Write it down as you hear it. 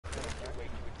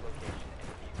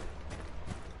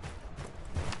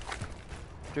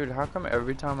Dude, how come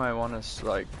every time I want to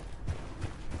like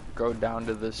go down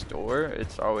to this door,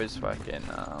 it's always fucking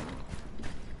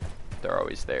they're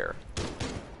always there.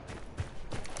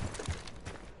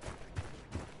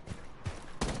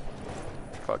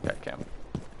 Fuck that camp.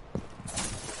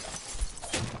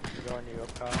 You're going to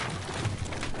up, Kyle.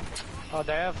 Oh,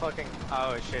 they have fucking.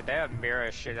 Oh shit, they have mirror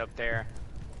shit up there.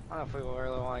 I don't know if we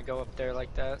really want to go up there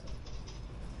like that.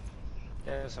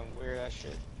 There's some weird ass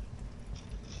shit.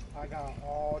 I got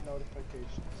all notifications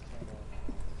turned on.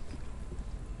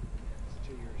 It's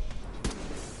 2 years.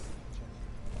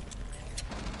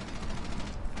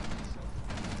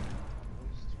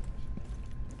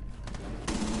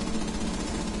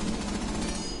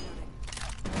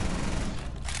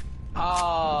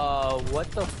 Oh, what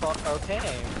the fuck?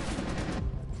 Okay.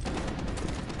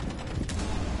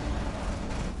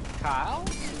 Kyle?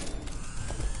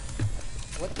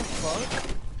 What the fuck?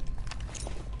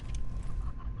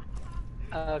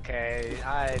 Okay,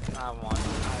 I want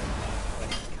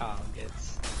what Kyle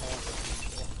gets. All the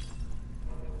people.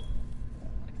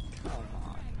 Come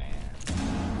on, man.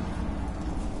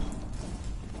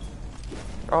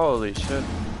 Holy shit.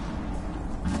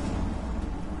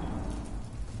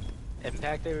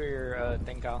 Impact over your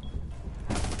thing, Kyle.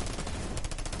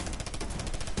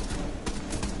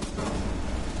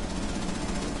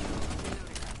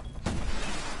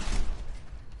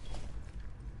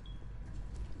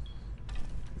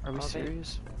 Are we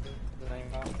serious?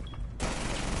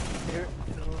 Here,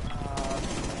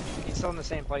 he's still in the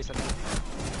same place, I think.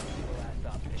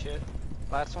 Shit.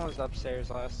 Last one was upstairs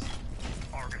last.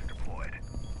 Argus deployed.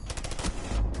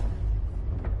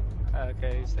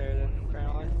 Okay, he's there then,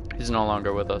 apparently. He's no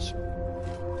longer with us.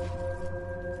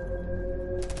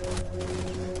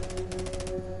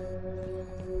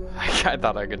 I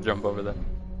thought I could jump over there.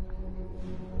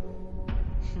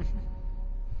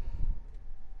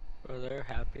 Were there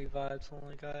happy vibes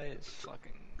only guy? It's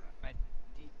fucking.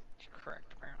 He's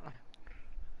correct, apparently.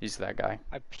 He's that guy.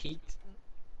 I peaked.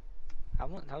 How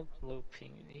low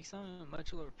ping? He's not even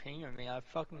much lower ping than me. I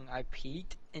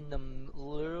peaked in the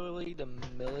literally the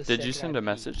millisecond. Did you send a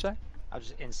message there? I was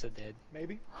just insta dead.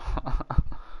 Maybe.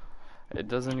 It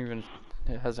doesn't even.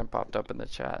 It hasn't popped up in the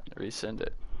chat. Resend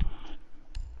it.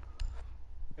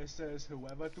 It says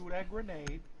whoever threw that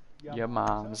grenade. Your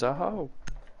mom's a hoe.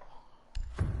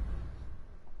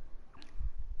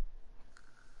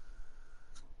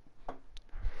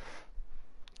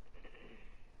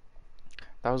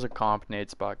 That was a comp nade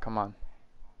spot. Come on.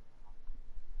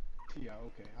 Yeah,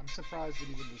 okay. I'm surprised it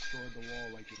even destroyed the wall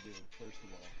like it did, first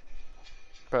of all.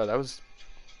 Bro, that was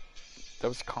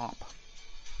comp. Yeah,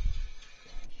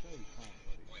 I'll show you comp,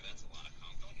 buddy. Boy, that's a lot of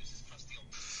comp. Don't use this trusty old...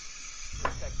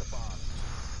 Protect the bomb.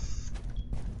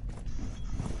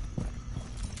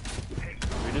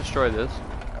 We destroyed this.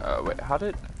 Wait,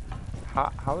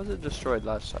 how was it destroyed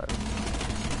last time?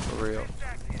 For real.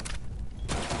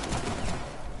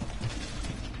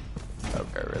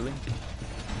 Okay, really?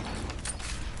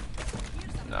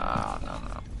 No.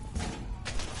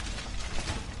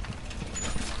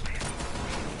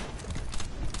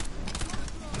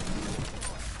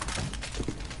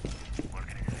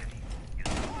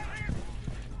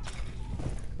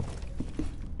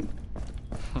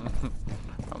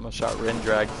 Almost shot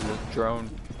Rendrag to the drone.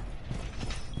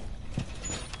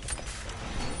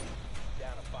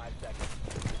 Down to 5 seconds.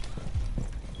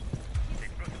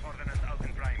 Explosive ordnance out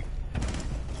in prime.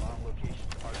 Bomb location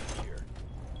are secure.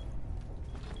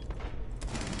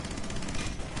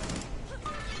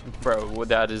 Bro, well,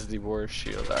 that is the worst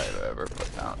shield I've ever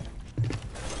put down.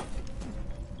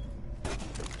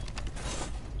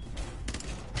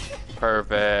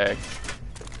 Perfect.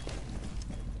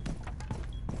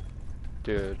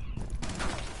 Dude.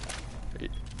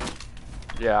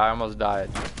 Yeah, I almost died.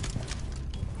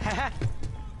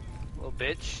 Little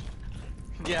bitch.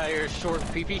 Yeah, you're a short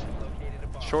peepee.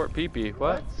 Short peepee,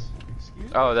 what? Excuse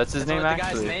me? Oh, that's his That's name what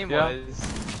actually. the guy's name yeah. was.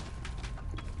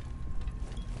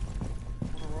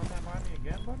 Wanna run that by me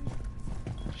again,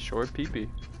 buddy? Short peepee.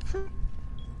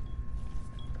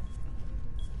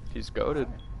 He's goated.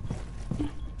 Those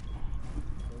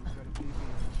got a PB.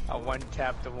 I one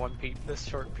tap the one peep, this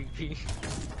short peepee.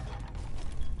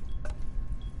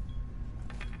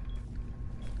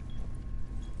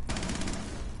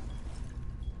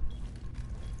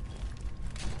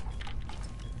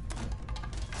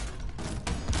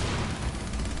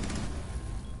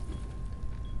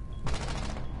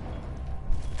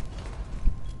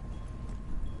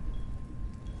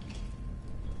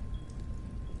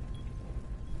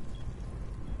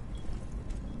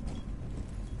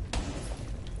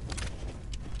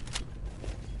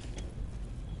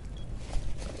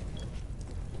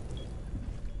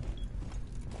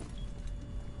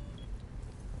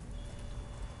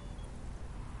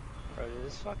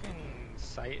 this fucking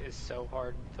site is so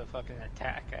hard to fucking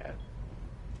attack at.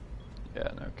 Yeah,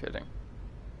 no kidding.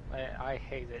 I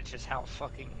hate it, just how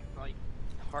fucking, like,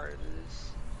 hard it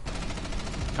is.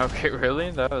 Okay,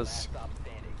 really? That was... Last stop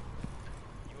standing.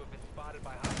 You have been spotted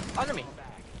by hostiles. Under me! Fall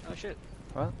back. Oh shit.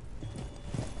 What?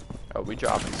 Oh, we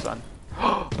dropping, son.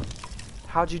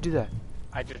 How'd you do that?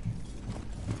 I just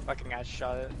fucking got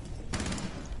shot at.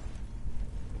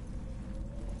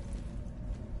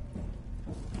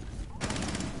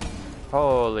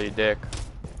 Holy dick.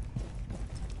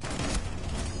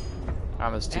 I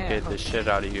almost Damn. TK'd the shit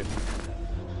out of you.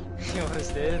 You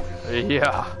almost did?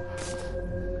 Yeah.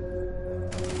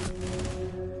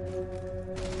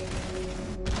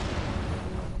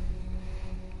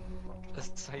 This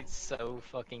site's so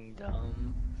fucking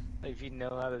dumb. Like, if you know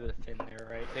how to defend there,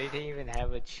 right? They didn't even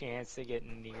have a chance to get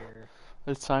near.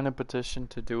 Let's sign a petition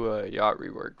to do a yacht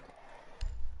rework.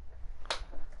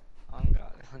 Oh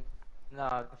god.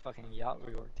 Nah, the fucking yacht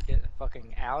rework to get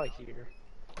fucking out of here.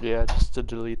 Yeah, just to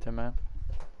delete them, man.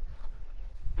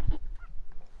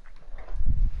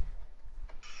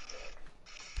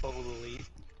 Totally.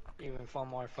 Even from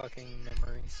my fucking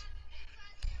memories.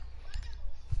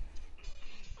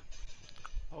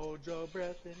 Hold your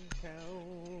breath and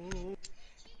count.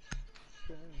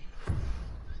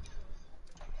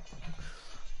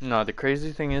 No, the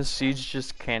crazy thing is Siege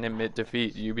just can't admit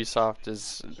defeat. Ubisoft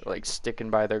is like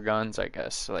sticking by their guns, I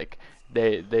guess. Like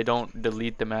they don't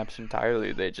delete the maps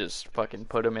entirely. They just fucking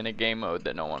put them in a game mode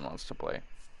that no one wants to play.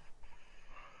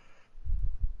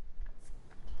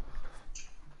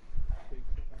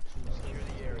 Secure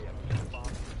the area. Keep the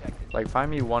bombs protected. Like find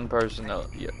me one person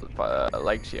that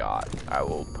likes yacht, I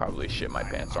will probably shit my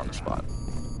pants on the spot.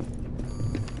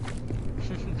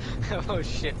 Oh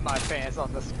shit, my pants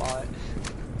on the spot.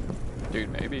 Dude,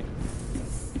 maybe.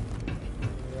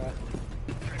 Yeah.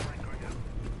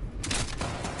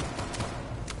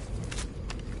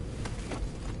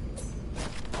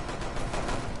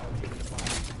 Keep the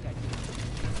bombs protected.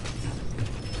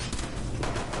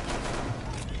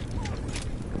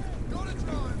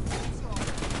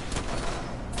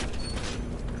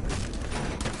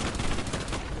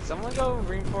 Did someone go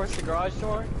reinforce the garage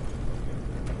door?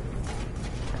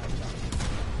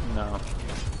 No.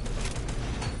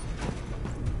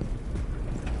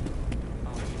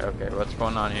 Okay, what's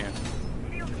going on here?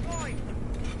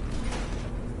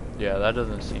 Yeah, that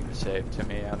doesn't seem safe to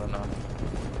me. I don't know.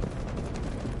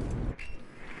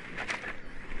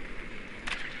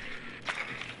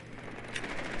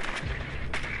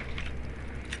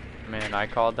 Man, I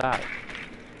called that.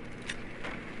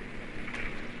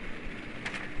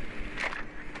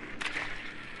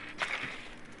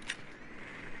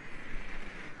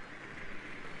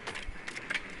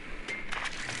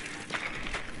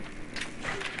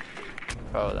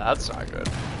 Oh, that's not good.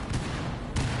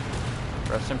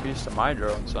 Rest in peace to my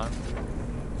drone, son.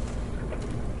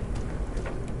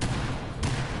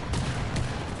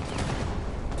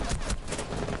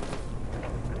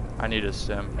 I need a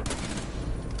sim.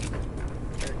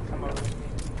 Here, come over with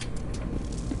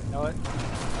me. Know it?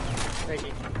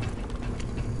 Piggy.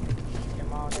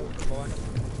 Come on over, boy.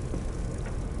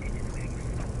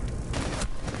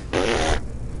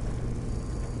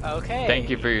 Okay. Thank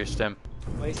you for your stim.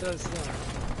 Wait, so it's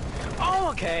oh,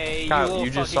 okay. Kyle, you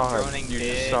just saw him. droning You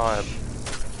bitch. just saw him.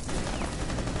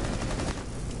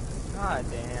 God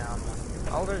damn.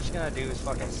 All they're just gonna do is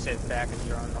fucking sit back and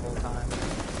drone the whole time.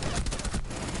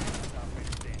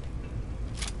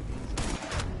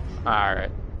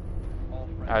 Alright.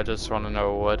 I just want to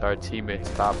know what our teammates'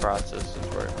 thought processes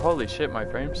were. Holy shit, my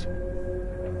frames.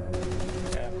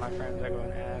 Yeah, my frames are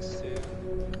going ass too.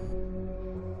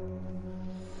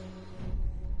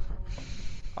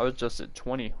 I was just at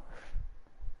 20.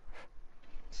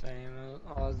 Same.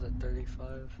 I was at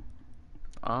 35.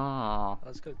 Ah,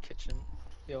 Let's go kitchen.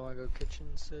 You wanna go kitchen,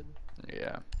 Sid?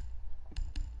 yeah.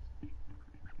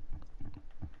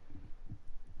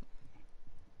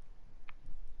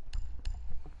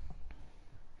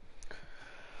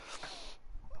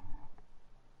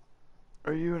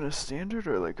 Are you in a standard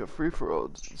or like a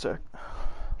free-for-all, Zach?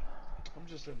 I'm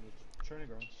just in the training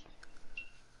grounds.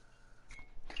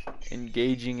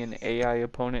 Engaging in AI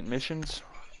opponent missions?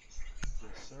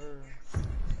 Yes, sir.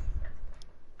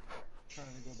 Trying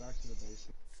to go back to the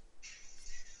basics.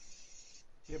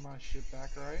 Get my shit back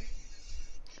right.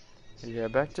 Yeah,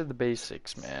 back to the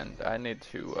basics, man. I need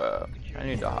to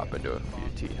hop into a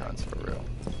few T-hunts for real.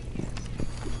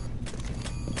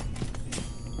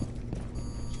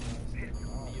 Be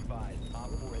advised, Op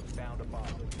 4 has found a bomb.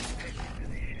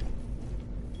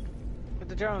 Get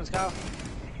the drones, Kyle.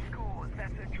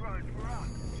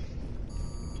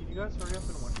 Can you guys hurry up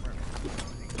and win for me?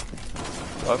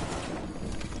 Up.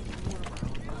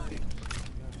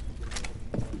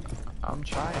 I'm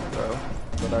trying, bro.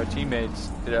 But our teammates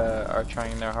are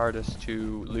trying their hardest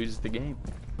to lose the game.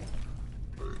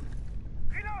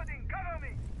 Reloading, cover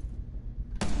me.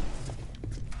 10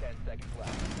 seconds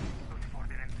left.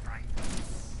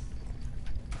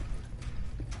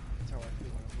 That's how I feel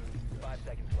when I'm losing. 5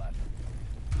 seconds left.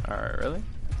 Alright, really?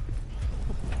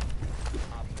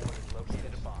 Op 4 has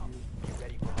located a bomb. Get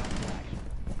ready for hostile action.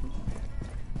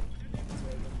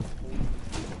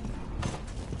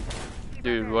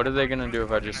 Dude, what are they gonna do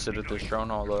if I just sit at this drone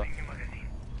all up?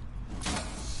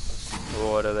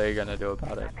 What are they gonna do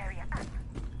about it?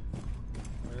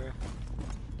 Where?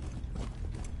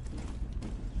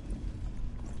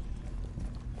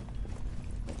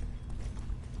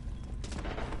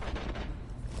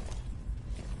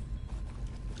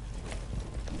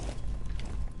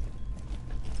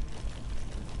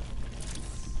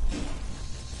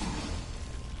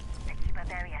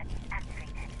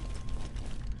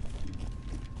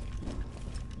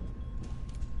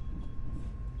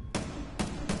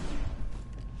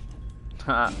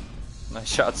 Ha! I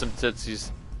shot some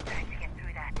tootsies.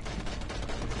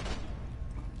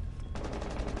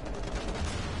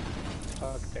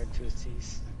 Fuck their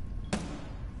twisties.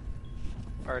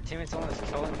 Our teammates almost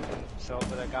killing himself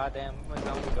with a goddamn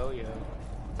own Goyo.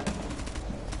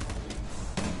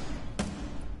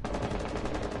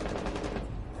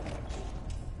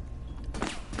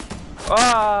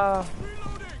 Ah!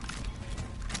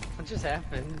 What just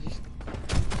happened?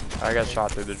 I got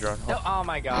shot through the drone. No, oh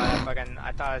my god,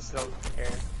 I thought I still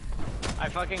cared. I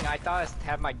thought I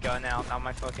had my gun out, not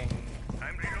my fucking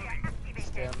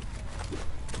stem.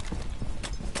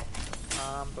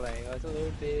 I'm playing a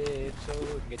little bit, so we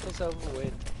can get this over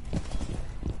with.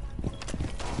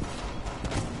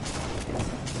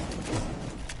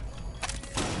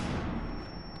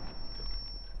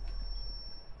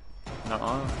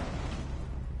 Nuh-uh.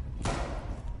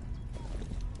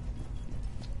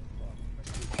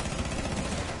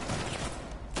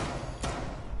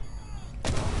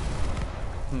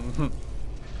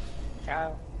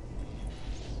 Ciao.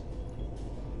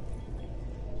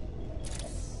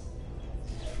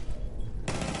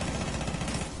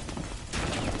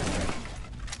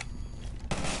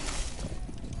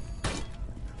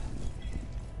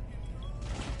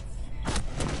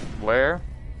 Where?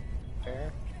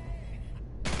 Where?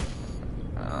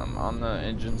 On the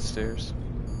engine stairs.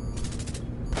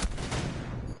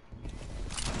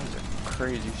 Those are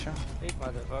crazy shots. Big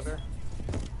motherfucker.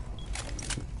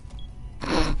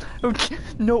 Okay,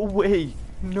 no way!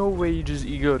 No way you just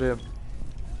egoed him.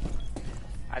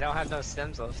 I don't have no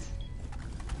stems left.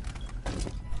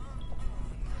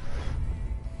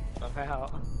 Somehow.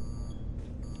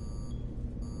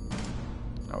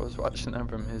 I was watching that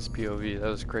from his POV, that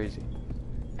was crazy.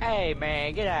 Hey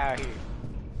man, get out of here.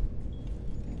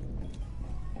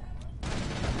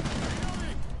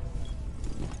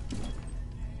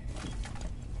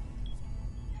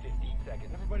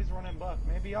 Everybody's running buck.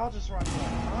 Maybe I'll just run buck,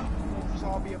 huh? We'll just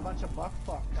all be a bunch of buck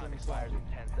fucks. Time expires in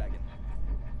 10 seconds.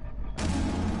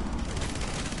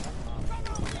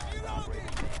 Last operator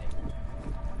standing.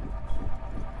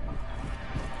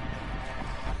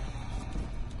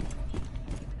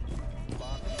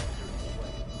 Bomb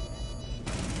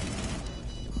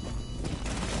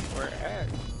We're at.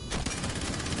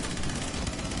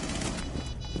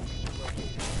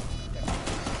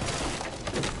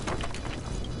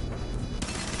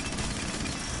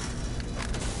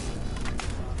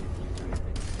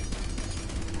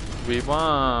 We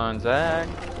won, Zach.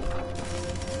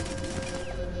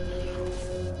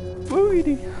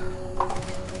 Woody.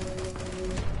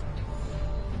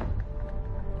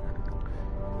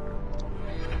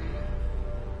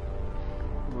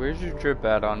 Where's your drip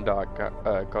at on Doc,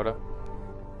 Coda?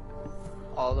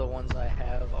 All the ones I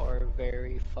have are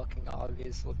very fucking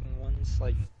obvious looking ones,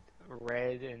 like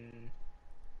red and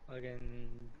fucking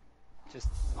just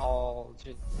all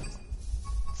just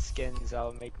skins that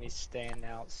would make me stand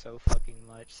out so fucking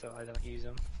much, so I don't use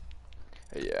them.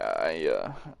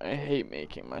 Yeah, I hate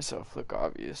making myself look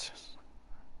obvious.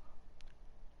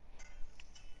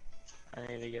 I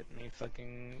need to get me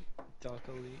fucking Dark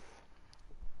Elite.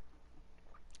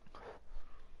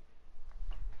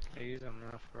 I use them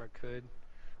enough where I could.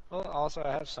 Well, also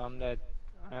I have some that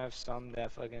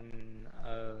fucking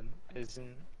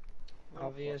isn't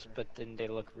obvious, but then they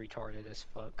look retarded as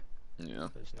fuck. Yeah.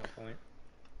 There's no point.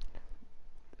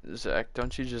 Zach,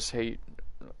 don't you just hate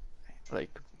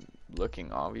like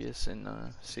looking obvious in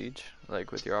Siege,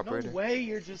 like with your operator? No way,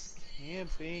 you're just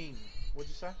camping.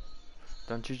 What'd you say?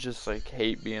 Don't you just like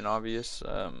hate being obvious,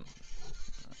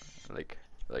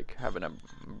 like having a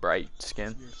bright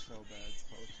skin? You're so bad,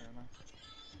 Pochana.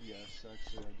 Yes,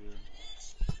 actually I do.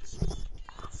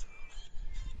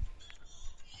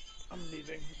 I'm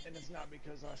leaving, and it's not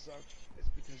because I suck. It's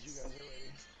because you guys are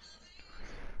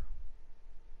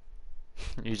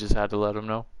ready. You just had to let him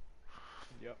know.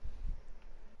 Yep.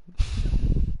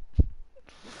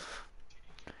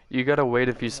 You gotta wait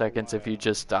a few You know seconds if why, you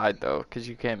just died though, cause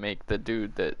you can't make the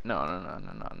dude that. No, no, no,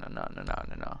 no, no, no, no, no, no,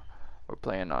 no, no.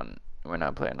 We're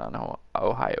not playing on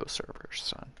Ohio servers,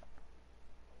 son.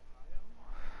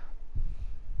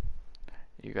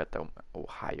 You got the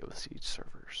Ohio Siege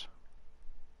servers.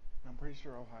 I'm pretty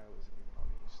sure Ohio isn't even on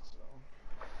the East, so.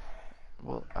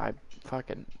 Well, I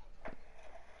fucking.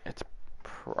 It's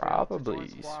Fail to join probably.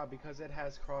 squad because it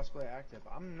has crossplay active.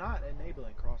 I'm not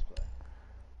enabling crossplay.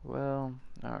 Well,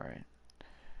 alright.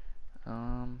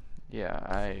 Yeah,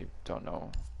 I don't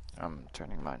know. I'm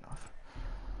turning mine off.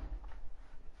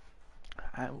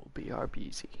 I will be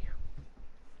RBZ.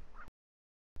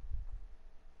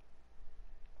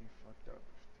 You fucked up.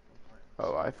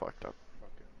 Oh, I fucked up.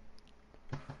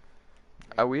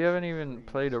 Fucking. We haven't even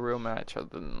played a real match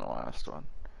other than the last one.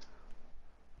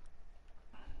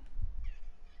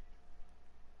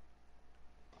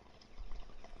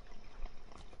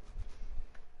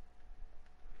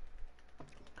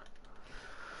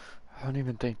 I don't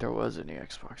even think there was any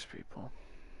Xbox people.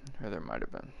 Or there might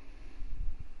have been.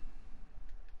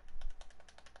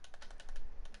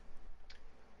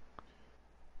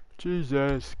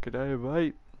 Jesus, could I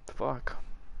invite? Fuck.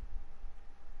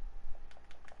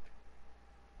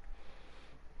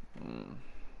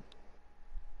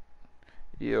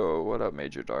 Yo, what up,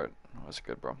 Major Dart? What's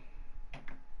good, bro?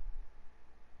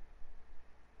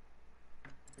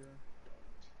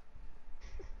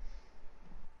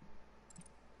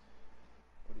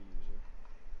 What a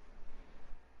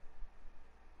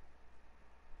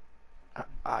user.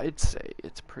 I'd say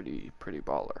it's pretty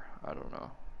baller. I don't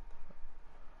know.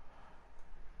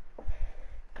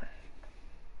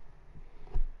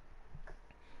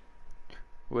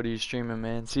 What are you streaming,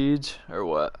 man? Siege or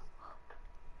what?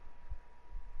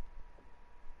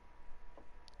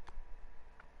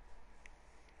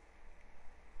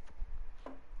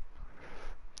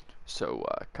 So,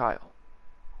 Kyle.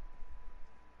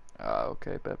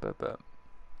 Okay, bet. Are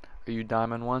you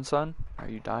Diamond 1, son? Are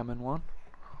you Diamond 1?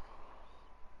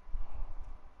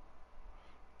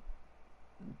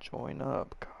 Join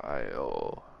up,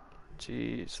 Kyle.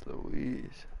 Jeez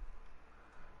Louise.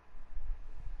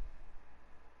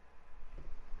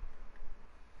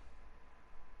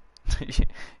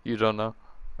 You don't know?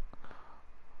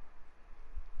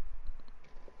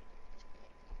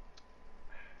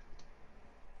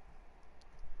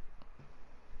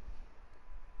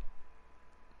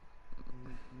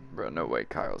 Bro, no way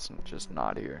Kyle's just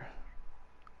not here.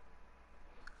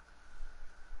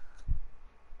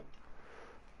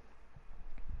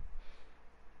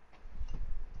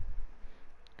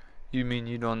 You mean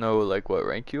you don't know like what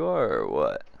rank you are or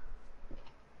what?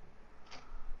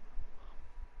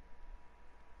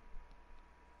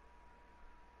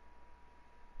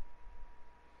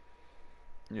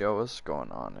 Yo, what's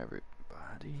going on,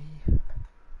 everybody?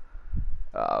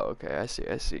 Oh, okay, I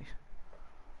see.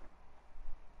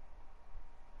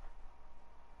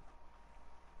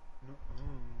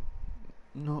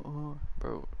 No,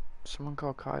 bro, someone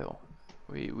call Kyle.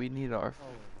 We need our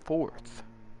fourth.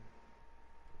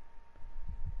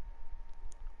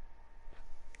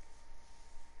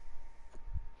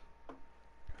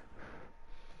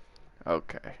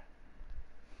 Okay.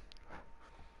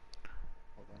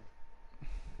 Hold on.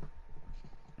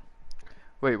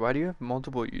 Wait, why do you have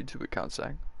multiple YouTube accounts,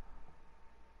 Zach?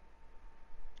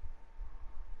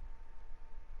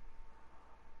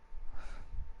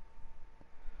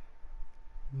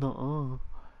 No.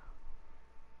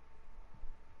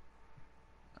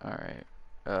 Alright.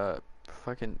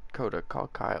 Fucking Coda, call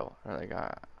Kyle. Or like,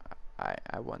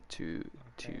 I want to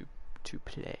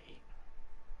play.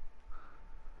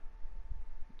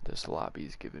 This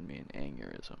lobby's giving me an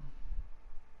aneurysm.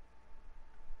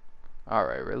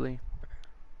 Alright, really?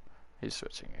 He's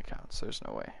switching accounts. There's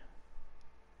no way.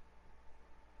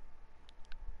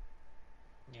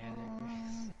 Yeah,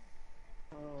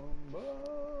 there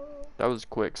That was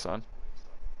quick, son.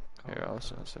 Here, I'll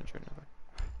send you an invite.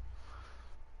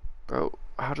 Bro,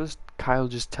 how does Kyle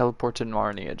just teleport to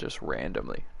Narnia just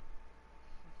randomly?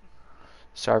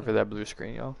 Sorry for that blue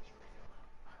screen, y'all.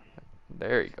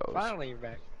 There he goes. Finally, you're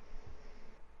back.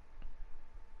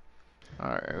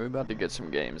 Alright, we're about to get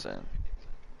some games in.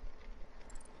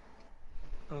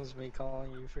 That was me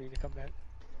calling you for you to come back.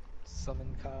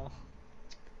 Summon Kyle.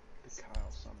 The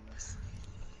Kyle summoner.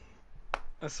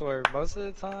 I swear, most of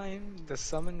the time, the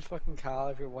summon fucking Kyle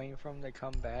if you're waiting for him to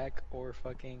come back or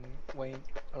fucking waiting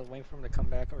for him to come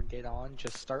back or get on,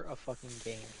 just start a fucking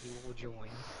game. He will join.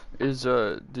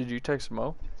 Did you text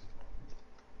Mo?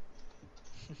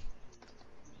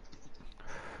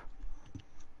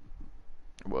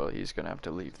 Well, he's gonna have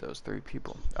to leave those 3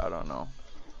 people. I don't know.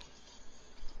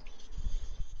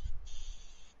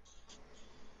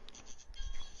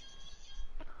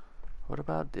 What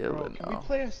about Bro, Dylan can we now?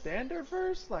 play a standard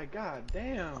first? Like, god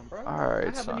damn, bro. I Alright,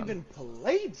 haven't son. even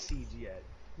played Siege yet.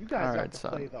 You guys got Alright, to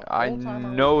play son. the I whole time I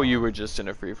was know you gone. were just in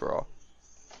a free-for-all.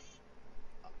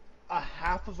 A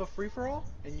half of a free-for-all?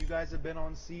 And you guys have been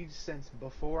on Siege since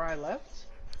before I left?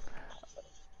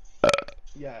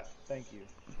 Yeah, thank you.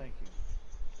 Thank you.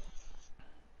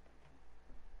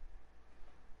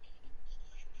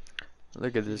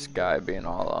 Look at this guy being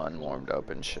all unwarmed up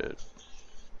and shit.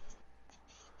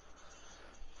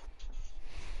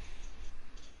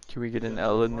 Can we get an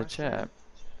L in the chat?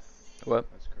 What?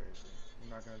 That's crazy.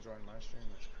 You're not gonna join my stream?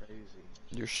 That's crazy.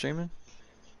 You're streaming?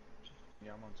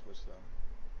 Yeah, I'm on Twitch though.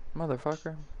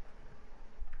 Motherfucker.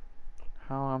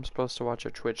 How am I supposed to watch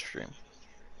a Twitch stream?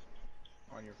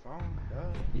 On your phone, duh.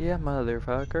 Yeah,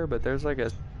 motherfucker, but there's like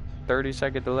a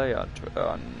 30-second delay on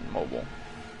mobile.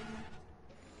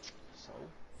 So?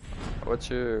 What's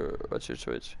your Twitch?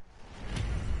 What's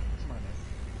my name?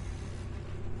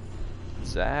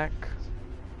 Zach?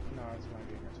 No, it's my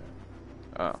gamer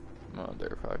tag. Oh,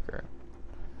 motherfucker.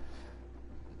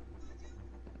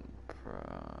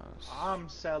 Pros. I'm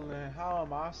selling. How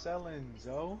am I selling,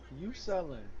 Zoe? You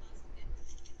selling?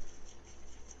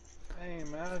 Hey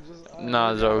man, just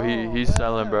Nah, Zoe, he's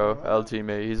selling, bro. LT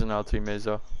mate, he's an LT mate,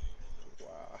 Zoe.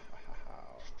 Wow.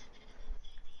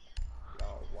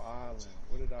 Y'all wildin'.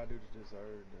 What did I do to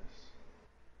deserve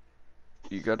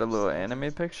this? You got a little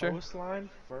anime picture? Coastline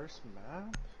first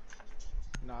map?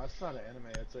 No, it's not an anime.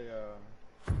 It's a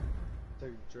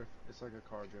drift. It's like a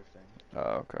car drifting.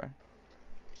 Oh, okay.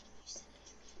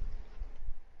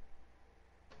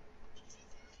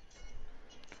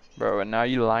 Bro, and now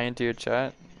you lying to your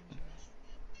chat?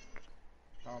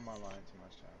 How am I lying to my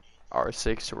chat?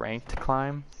 R6 ranked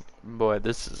climb? Boy,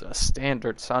 this is a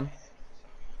standard, son.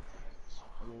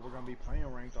 Well, we're gonna be playing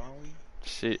ranked, aren't we?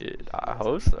 Shit, I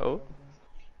hope so.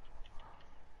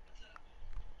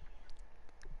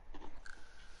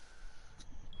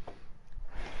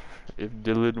 If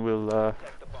Dylan will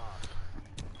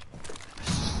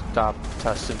stop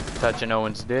touching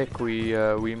Owen's dick, we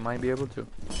might be able to.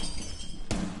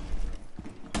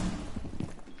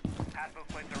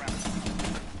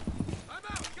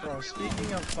 Bro,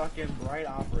 speaking of fucking bright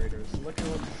operators, look at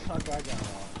what the fuck I got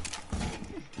on.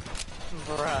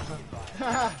 Bruh.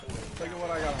 Look at what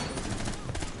I got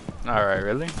on. Alright,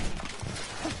 really?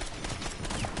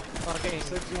 Fucking.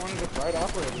 Said you wanted a bright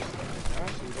operator.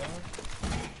 Actually, dog.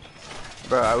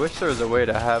 Bro, I wish there was a way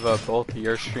to have both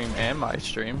your stream and my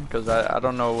stream, because I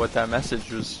don't know what that message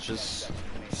was just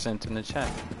sent in the chat.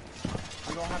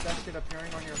 You don't have that shit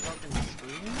appearing on your fucking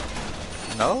screen?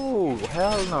 No,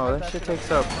 hell no, that shit takes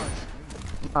up...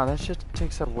 Nah, that shit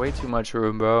takes up way too much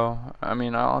room, bro. I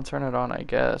mean, I'll turn it on, I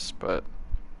guess, but...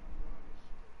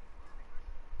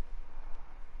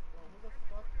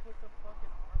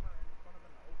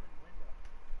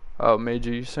 Oh,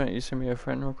 Major, you sent me a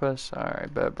friend request?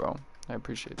 Alright, bet, bro. I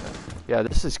appreciate that. Yeah,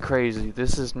 this is crazy.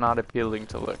 This is not appealing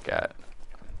to look at.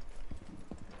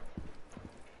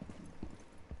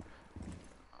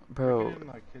 Bro, In,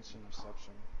 like, kitchen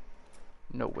reception.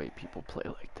 no way people play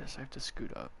like this. I have to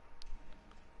scoot up.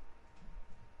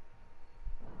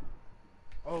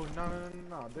 Oh,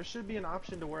 no. There should be an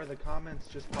option to where the comments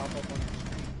just pop up on your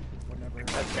screen whenever.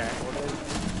 Okay.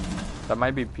 That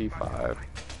might be P5. I'm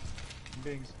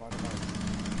being spotted by.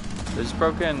 There's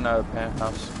broken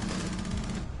penthouse.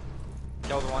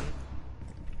 Killed one.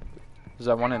 Is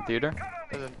that one in theater?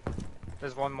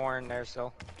 There's one more in there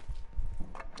still.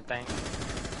 I think.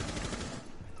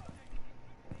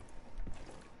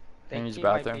 Think he's he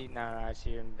might bathroom. be, no, I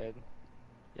see you in bed.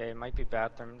 Yeah, it might be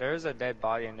bathroom. There is a dead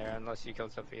body in there unless you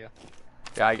killed Sophia.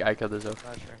 Yeah, I killed this up.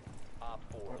 Not sure.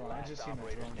 Hold on, I just seen a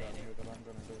drone down here that I'm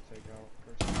gonna go take out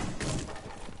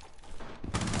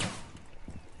first.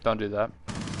 Don't do that.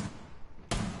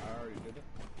 I already did it.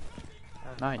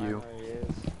 Not I you. know he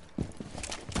is.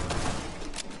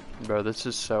 Bro, this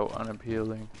is so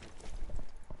unappealing.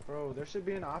 Bro, there should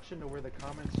be an option to where the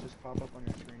comments just pop up on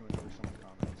your screen whenever someone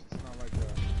comments. It's not like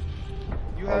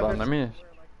a... You Hold have on, it let to me... where, like,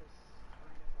 the screen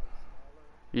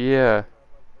is, like, Yeah.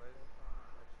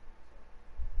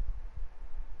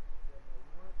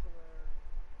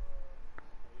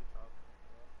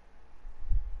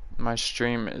 My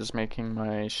stream is making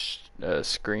my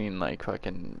screen like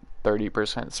fucking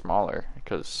 30% smaller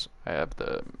because I have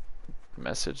the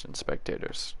message and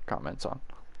spectators comments on.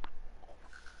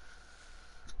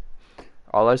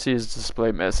 All I see is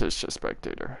display message to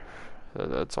spectator.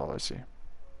 That's all I see.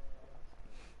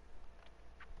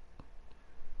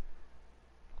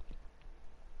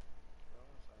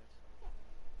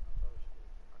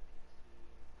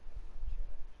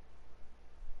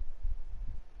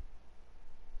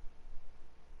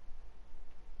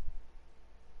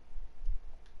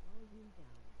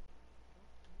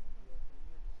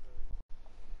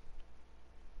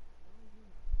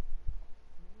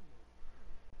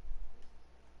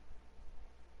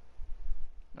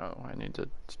 Oh, I need to.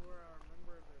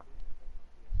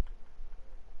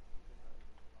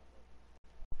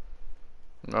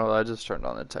 No, I just turned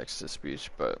on the text to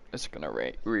speech, but it's gonna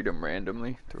read them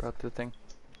randomly throughout the thing.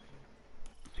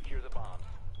 Secure the bombs.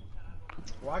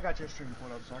 Well, I got your stream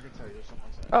pulled up, so I can tell you if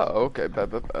someone's saying. Oh, okay, bet.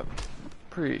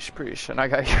 Preach, and I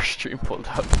got your stream pulled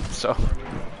up, so.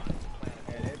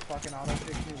 And it fucking auto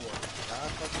picked me worse.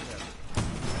 God fucking never.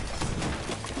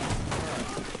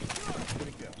 Alright, good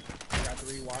to go. Got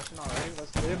 3 watching already.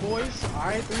 Let's get it, boys.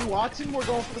 Alright, 3 watching. We're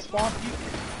going for the spawn peak.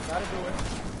 Gotta do it.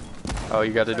 Oh,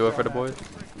 you got to do it for the boys?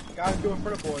 Gotta do it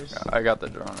for the boys. I got the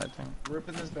drone, I think.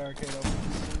 Ripping this barricade open as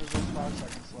soon as there's 5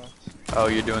 seconds left. Oh,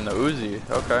 you're doing the Uzi.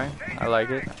 Okay, I like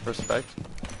it. Respect. I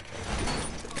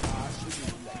should be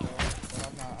easy, though, but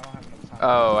I don't have enough time.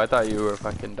 Oh, I thought you were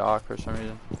fucking Doc for some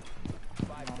reason. No,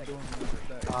 I'm doing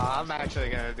that. I'm actually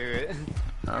gonna do it.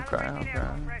 Okay.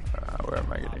 Where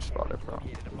am I getting spotted from?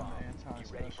 Located a bomb.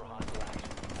 Get ready for hostile action.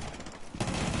 I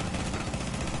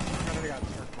already got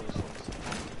turquoise.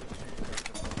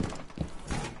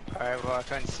 Alright, well I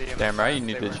couldn't see him. Damn right, you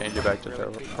need They to were change it back to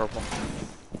really big. purple.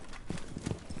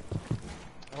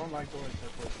 I don't like the way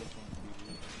turquoise looks on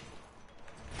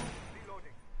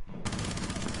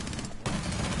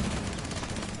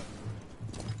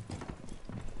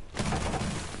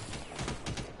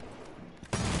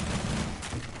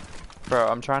TV. Bro,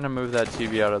 I'm trying to move that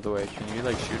TV out of the way. Can you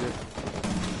like shoot it?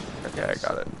 Okay, I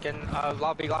got it. Getting,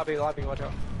 lobby, watch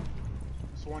out.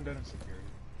 This one dead in security.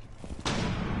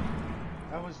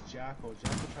 That was Jackal.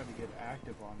 Jackal tried to get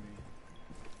active on me.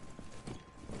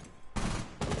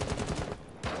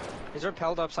 He's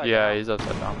repelled upside Yeah, down. he's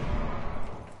upside down.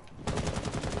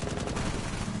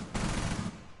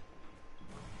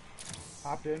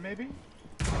 Hopped in, maybe?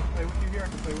 Play with you here. I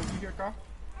can play with you here, Carl.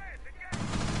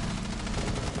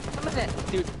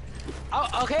 Dude. Oh,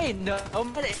 okay, no,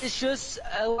 it's just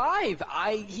alive.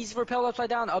 He's repelled upside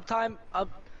down. Uptime,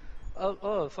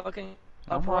 fucking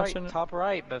I'm up right, watching it. top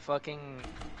right, but fucking,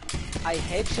 I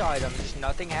headshot him. Just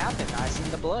nothing happened. I seen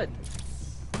the blood.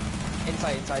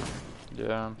 Inside.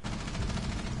 Yeah.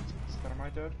 Is that my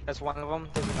dude? That's one of them.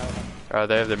 There's another one. Oh,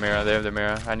 they have the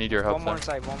mirror. I need your help. One more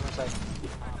Zach. inside.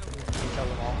 Kill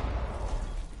them all.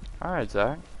 Alright,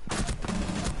 Zach.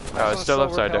 Oh, Last it's one's still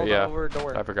upside down. repelled Yeah. over a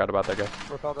door. I forgot about that guy.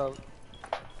 Repelled out.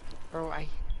 Bro, I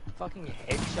fucking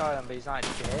headshot him, but he's not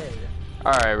dead.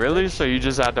 Alright, really? So you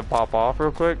just had to pop off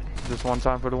real quick? Just one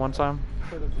time for the one time?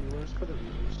 For the viewers,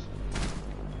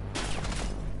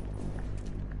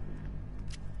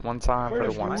 One time for the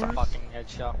Where's one My yours? time. fucking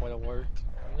headshot would have worked.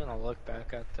 I'm gonna look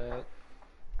back at that.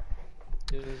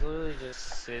 Dude, he's literally just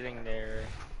sitting there.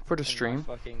 For the in my stream?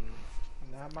 Fucking.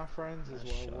 Not my friends as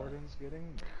Nice well. shot. Warden's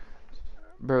getting.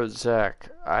 Bro, Zach,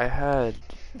 I had,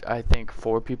 I think,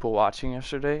 4 people watching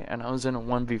yesterday, and I was in a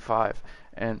 1v5.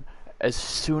 And as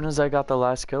soon as I got the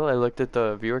last kill, I looked at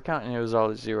the viewer count, and it was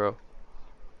all 0.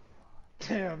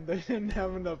 Damn, they didn't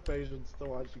have enough patience to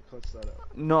watch you clutch that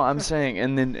up. No, I'm saying,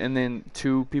 and then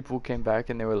 2 people came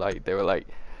back, and they were like,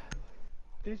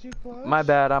 Did you clutch? my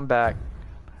bad, I'm back.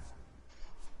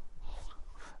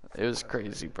 It was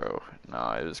crazy, bro.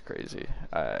 No, it was crazy.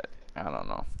 I don't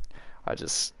know.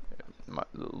 My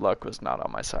luck was not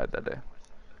on my side that day.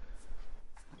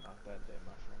 Not that day,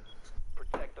 my friend.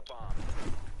 Protect the bomb.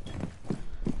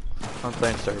 I'm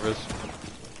playing service.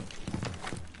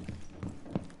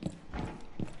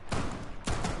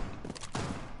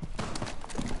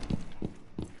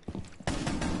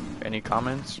 Any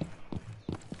comments?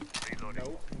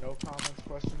 Nope, no comments,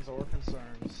 questions, or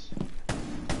concerns.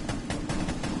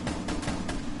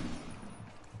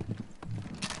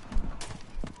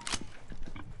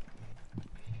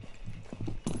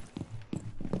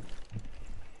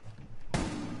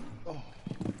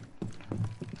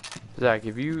 Zach,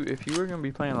 if you were gonna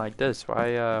be playing like this, why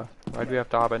do we have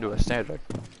to hop into a standard?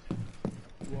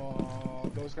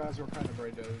 Well, those guys were kind of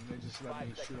brain dead, and they just let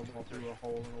me shoot them all through a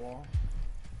hole in the wall.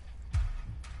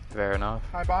 Fair enough.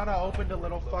 Hibana opened a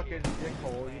little fucking dick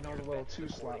hole, you know, the little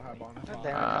 2-slot Hibana. God file.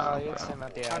 damn it, Ah, Kyle, you him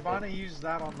at the attic. Hibana used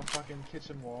that on the fucking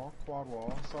kitchen wall, quad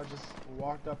wall, so I just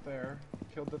walked up there,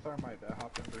 killed the thermite that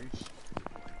hopped in breach.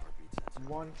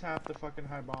 One tapped the fucking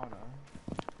Hibana.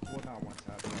 Well, not one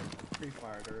tap, but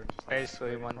pre-fired her. Just,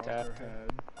 Basically straight one across tap. her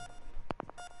head.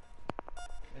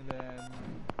 And then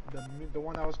the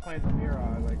one that was playing the mirror,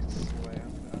 I like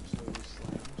slammed, absolutely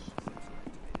slammed.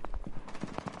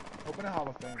 Open a Hall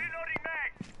of Fame.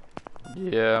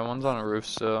 Yeah, one's on a roof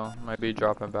still. Might be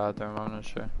dropping bathroom, I'm not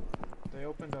sure. They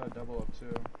opened a double up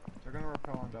too. They're gonna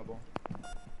repel on double.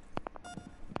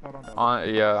 Repelled on double.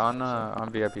 On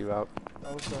VIP route.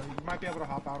 Osa, you might be able to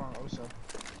hop out on Osa.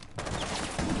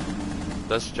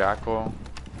 That's Jackal.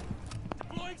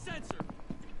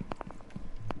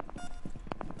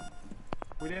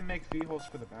 We didn't make V-holes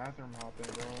for the bathroom hopping,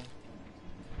 bro.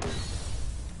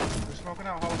 They're smoking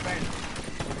out Hall of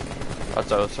Fame.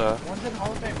 That's Osa. One's in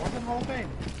Hall of Fame, one's in Hall of Fame.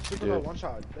 Super Yeah. low, one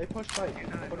shot. They push tight.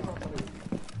 Put it on tight.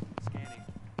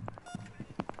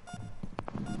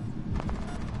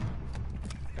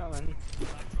 Coming.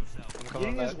 I'm coming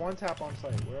Ying back. is one tap on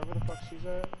site. Wherever the fuck she's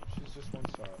at, she's just one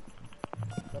shot.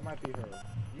 That might be her.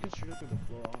 You can shoot her through the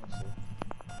floor, honestly.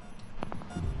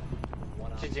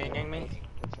 She's yinging me.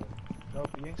 That's her. Nope,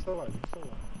 Ying's still alive. Ying's still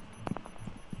alive.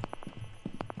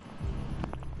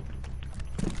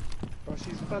 Bro,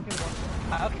 she's fucking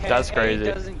one shot. Okay, That's crazy.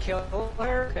 It doesn't kill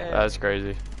her. Okay. That's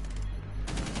crazy.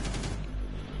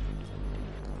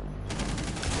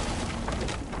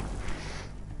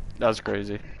 That's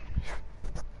crazy.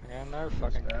 Yeah, another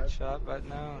fucking good shot, but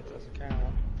no, it doesn't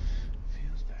count.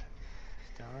 Feels bad.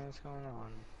 Don't know what's going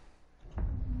on.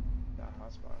 That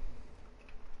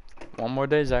hotspot. One more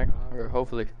day, Zach. Or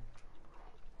hopefully.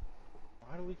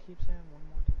 Why do we keep saying one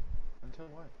more day? Until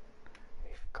what?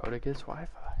 Coda gets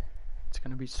Wi-Fi. It's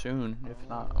gonna be soon, if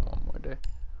not one more day.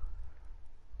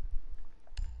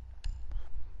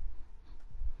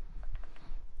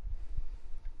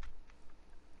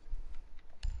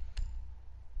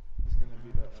 It's gonna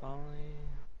be the Finally,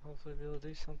 hopefully be able to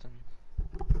do something.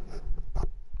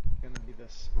 gonna be the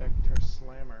Spectre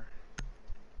Slammer.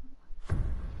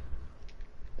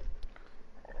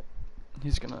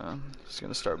 He's gonna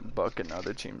start bucking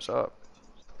other teams up.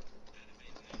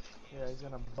 Yeah, he's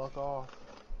gonna buck off.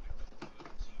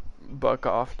 Buck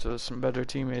off to some better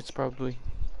teammates, probably.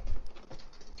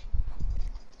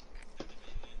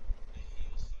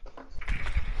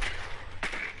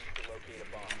 To locate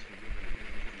a bomb.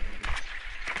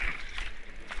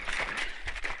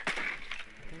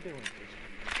 I think they went this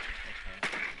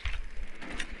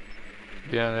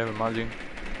one. Yeah, they have a margin.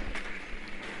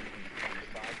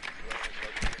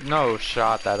 No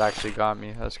shot that actually got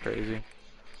me. That's crazy.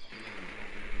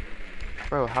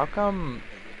 Bro, how come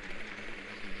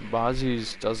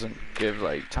Mozzie's doesn't give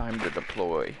like time to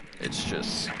deploy? It's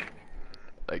just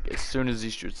like as soon as he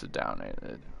shoots it down,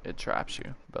 it traps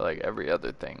you. But like every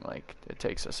other thing, like it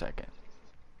takes a second.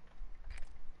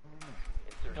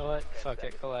 You know what? Fuck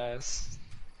it, glass.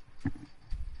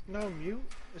 No, mute.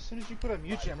 As soon as you put a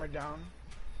mute jammer down.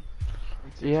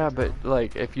 Yeah, but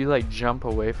like if you like jump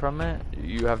away from it,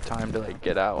 you have time to like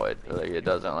get out. It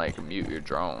doesn't like mute your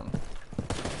drone.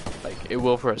 Like it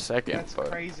will for a second, That's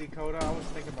but crazy, Coda. I was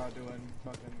thinking about doing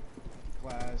fucking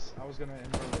glass. I was gonna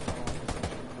invert it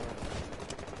all.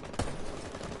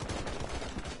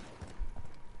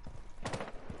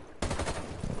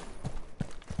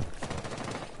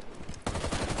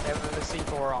 They have a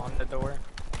C4 on the door.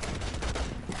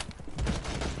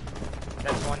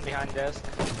 That's one behind desk.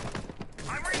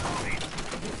 I'm reloading.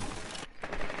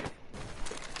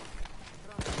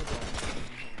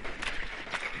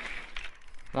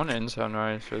 one in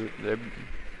Sunrise, so they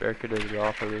barricaded it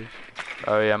off at least.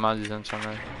 Oh yeah, Mozzie's in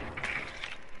Sunrise.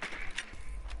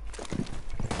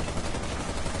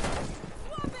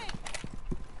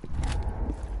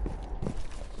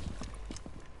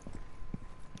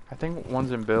 I think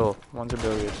one's in Bill. One's in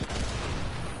Billiards.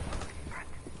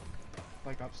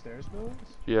 Like upstairs builds?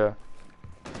 Yeah.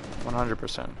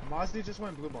 100%. Mozzie just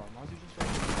went blue bar. Mozzie just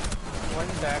went blue bar.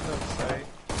 One back of sight.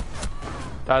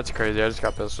 That's crazy. I just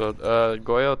got pistoled.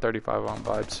 Goyo 35 on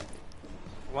vibes.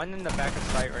 One in the back of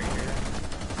sight right here.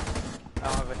 I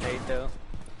don't have a nade though.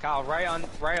 Kyle, right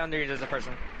under you there's a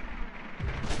person.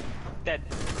 Dead.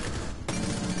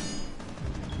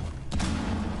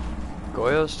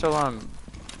 Goyo's still on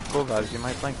full vibes. He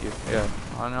might flank you. Yeah,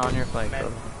 on your flank. Man.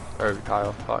 Or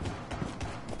Kyle. Fuck.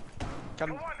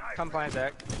 Come plant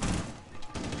Zach.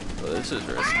 Well, this is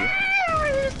risky.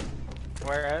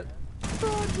 Where at?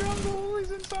 Jungle,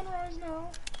 he's in Sunrise now.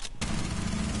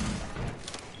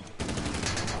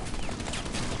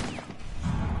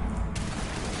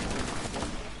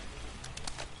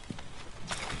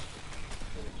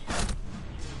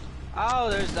 Oh,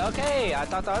 there's okay. I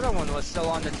thought the other one was still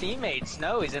on the teammates.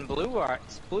 No, he's in blue bar.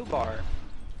 Blue bar.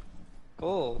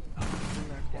 Cool. In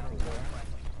that corner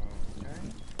there. Okay.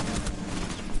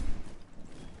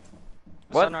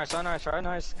 What? Sunrise, sunrise,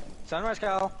 sunrise, sunrise,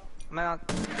 Cal. I'm out.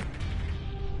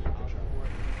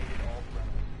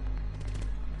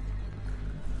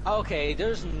 Okay,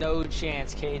 there's no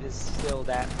chance Kate is still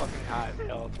that fucking hot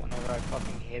build whenever I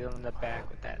fucking hit him in the back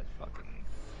with that fucking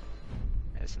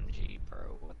SMG,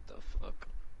 bro. What the fuck?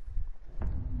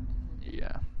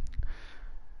 Yeah.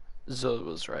 Zod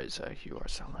was right, Zach. You are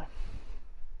selling.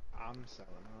 I'm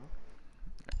selling, huh?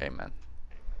 Amen.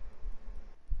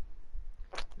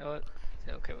 You know what?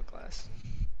 Yeah, okay with glass.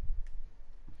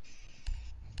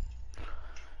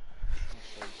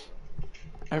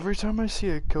 Every time I see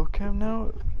a kill cam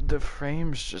now, the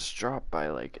frames just drop by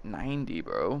like 90,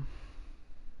 bro.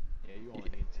 Yeah, you only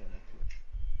need 10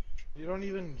 You don't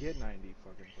even get 90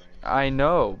 fucking frames. I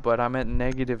know, but I'm at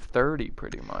negative 30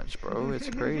 pretty much, bro. It's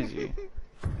crazy.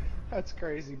 That's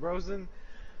crazy, bro.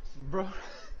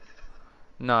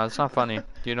 No, it's not funny.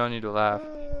 You don't need to laugh.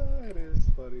 It is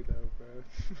funny though,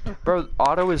 bro. Bro,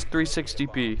 auto is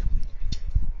 360p.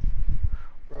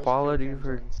 Bro's Quality kill cams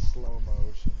for- are in slow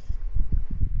motion.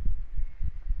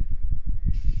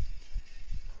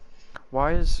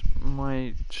 Why is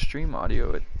my stream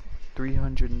audio at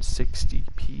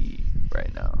 360p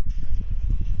right now?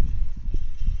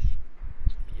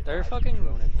 They're fucking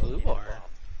blue bar.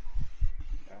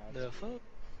 That's The fuck?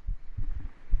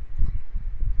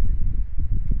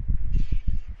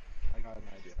 I got an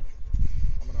idea.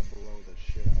 I'm gonna blow the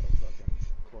shit out of fucking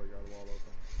courtyard wall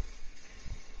open.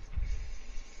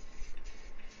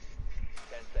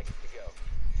 10 seconds to go.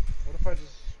 What if I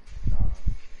just... Nah.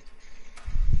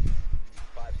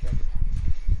 5 seconds.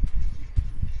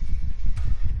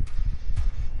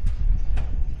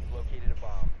 You've located a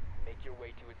bomb. Make your way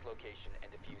to its location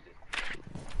and defuse it.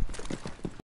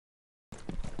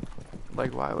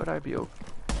 Like, why would I be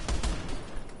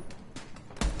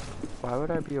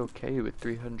okay with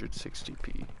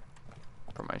 360p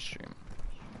for my stream?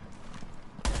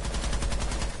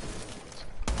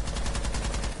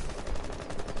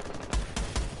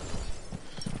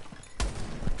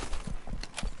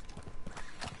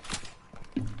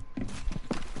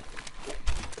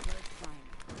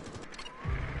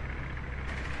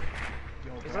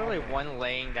 Yo, There's only Bravo. one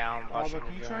laying down watching Bravo,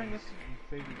 can you the try and drone.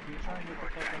 get Fabi, can you try and get the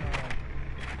fucking,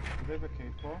 do they have a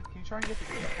cave claw? Can you try and get the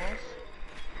cave claws?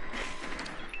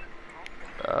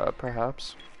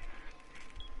 Perhaps.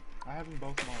 I have them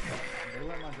both marked up. They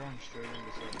let my drone straight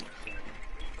into service, so...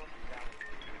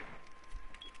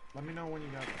 Let me know when you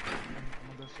got them. I'm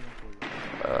gonna go sit in for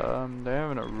you. They're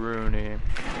having a Rooney.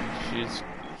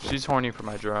 She's horny for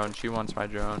my drone. She wants my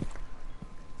drone.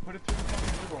 Put it through the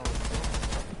fucking blue wall.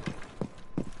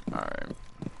 Alright.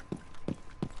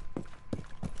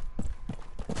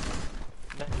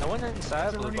 No one inside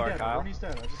There's a blue Rooney bar, dead. Kyle. Rooney's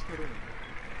dead. I just killed him.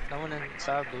 No one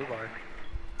inside blue bar.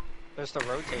 There's the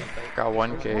rotate, but Got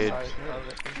one There's cage. upstairs.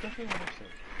 There's definitely one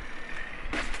upstairs.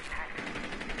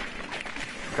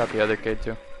 Got the other kid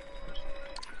too.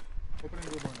 Opening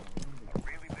blue bar now. A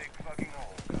really big fucking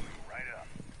hole coming right up.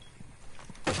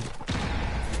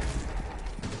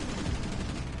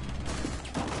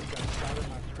 You got shot in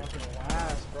my fucking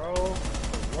ass, bro.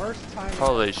 Worst time.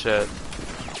 Holy shit.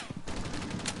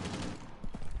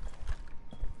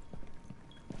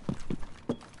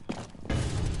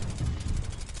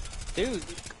 dude,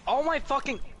 oh my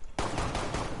fucking. You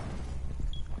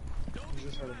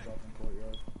just heard him drop in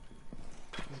courtyard.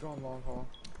 He's going long haul.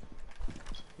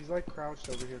 He's like crouched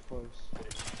over here close.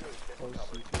 Close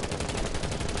to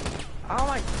Oh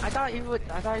my! I thought you went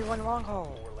long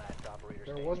haul. 4 last operators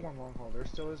There standing. was one long haul. There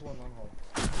still is one long haul.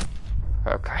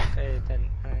 Okay. Okay, then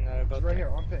I know He's about right that. here,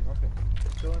 on ping, on ping.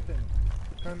 Still in ping.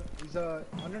 He's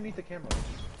underneath the camera.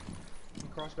 He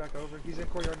crossed back over. He's in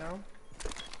courtyard now. He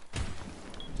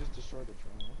just destroyed the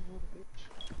drone. What a little bitch.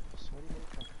 Sweaty little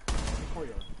fucker. In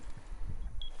courtyard.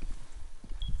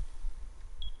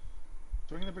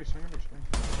 Swing the breach, swing the breach, swing.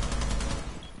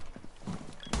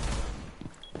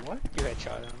 What? You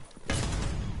headshot him.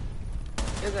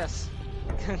 Look at this.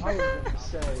 I was gonna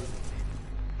say.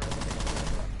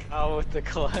 Oh, with the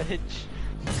clutch.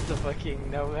 The fucking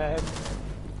nomad.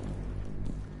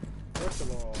 First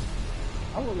of all,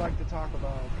 I would like to talk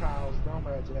about Kyle's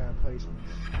Nomad Jam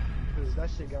placements. Because that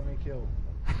shit got me killed.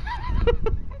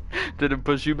 Did it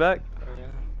push you back?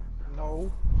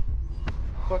 No.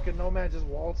 Fucking Nomad just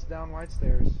waltzed down white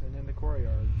stairs and in the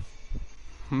courtyard.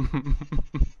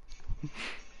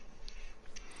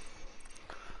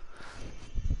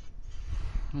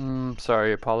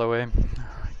 Sorry, Apollo A.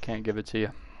 Can't give it to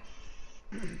you.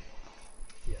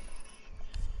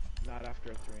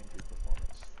 after a 3-3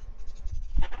 performance.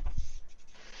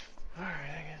 Alright,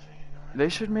 I guess we can go. They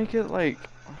should make it like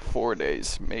 4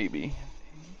 days, maybe.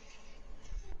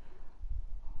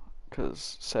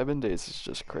 Because 7 days is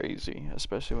just crazy,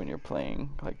 especially when you're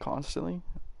playing like constantly.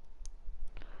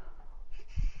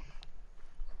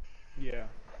 Yeah.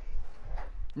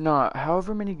 Nah,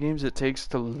 however many games it takes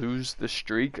to lose the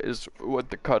streak is what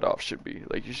the cutoff should be.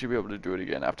 Like, you should be able to do it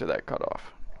again after that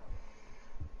cutoff.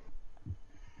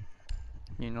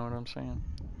 You know what I'm saying?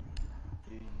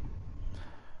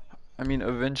 I mean,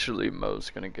 eventually Mo's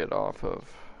gonna get off of,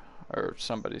 or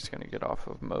somebody's gonna get off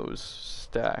of Mo's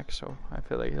stack, so I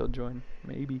feel like he'll join,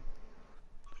 maybe.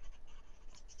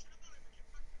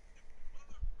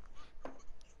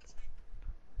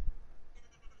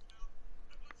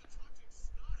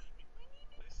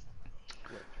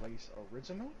 Replace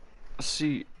original?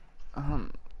 See,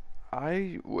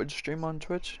 I would stream on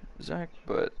Twitch, Zach,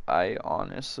 but I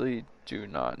honestly do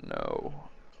not know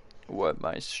what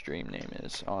my stream name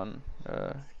is on,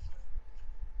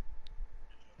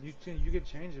 You could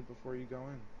change it before you go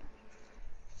in.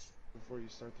 Before you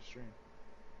start the stream.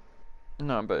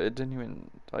 no, but it didn't even,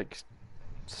 like,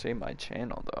 say my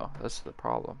channel, though. That's the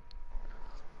problem.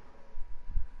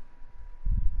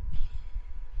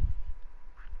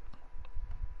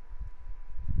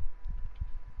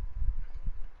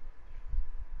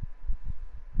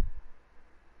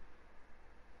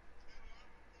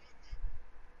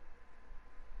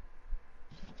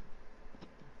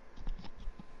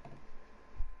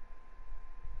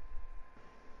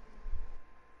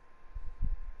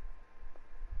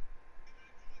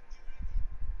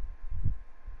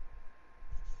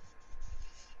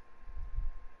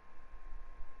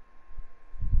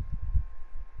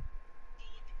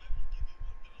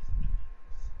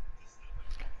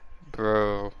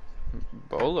 Bro,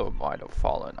 Bolo might have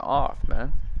fallen off,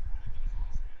 man.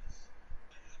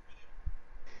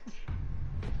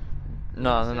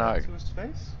 No, Say no, that no. to his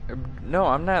face? No,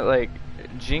 I'm not like.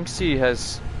 Jinxie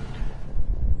has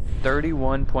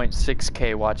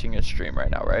 31.6k watching his stream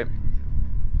right now, right?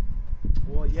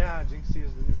 Well, yeah, Jinxie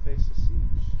is the new face of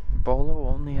Siege. Bolo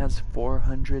only has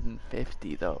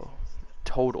 450 though,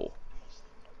 total.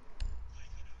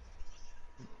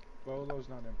 Bolo's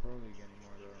not in Pro League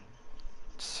anymore, though.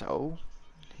 So,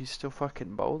 he's still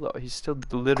fucking Bolo. He's still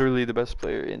literally the best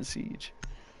player in Siege.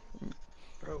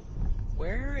 Bro,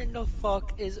 where in the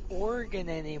fuck is Oregon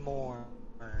anymore?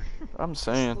 I'm It's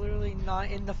saying. literally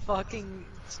not in the fucking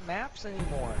maps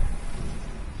anymore.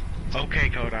 Okay,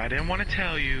 Coda, I didn't want to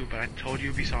tell you, but I told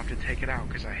Ubisoft to take it out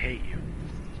because I hate you.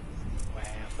 What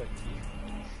happened?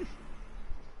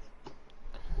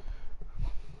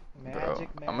 Bro,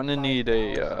 I'm gonna need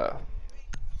a,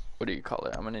 what do you call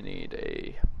it? I'm gonna need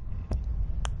a...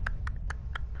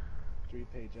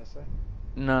 3-page essay?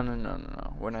 No.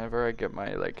 Whenever I get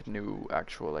my, like, new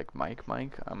actual, like, mic,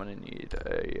 I'm gonna need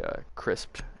a,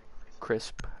 crisp,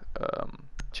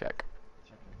 check.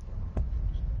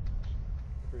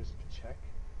 Crisp check?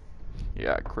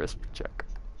 Yeah, crisp check.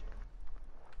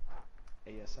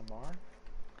 ASMR?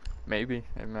 Maybe.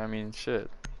 I mean, shit.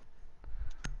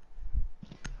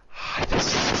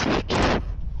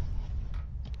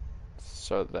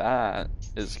 So that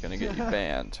is gonna get you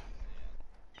banned.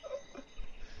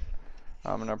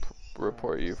 I'm gonna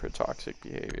report you for toxic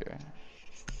behavior.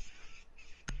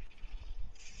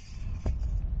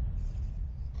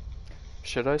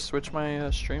 Should I switch my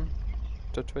stream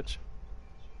to Twitch?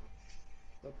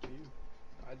 It's up to you.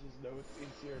 I just know it's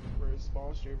easier for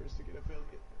small streamers to get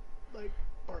affiliate, like,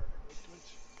 partner with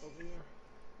Twitch over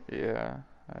here. Yeah,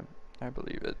 I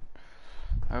believe it.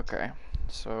 Okay,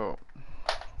 so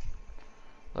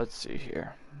let's see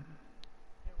here.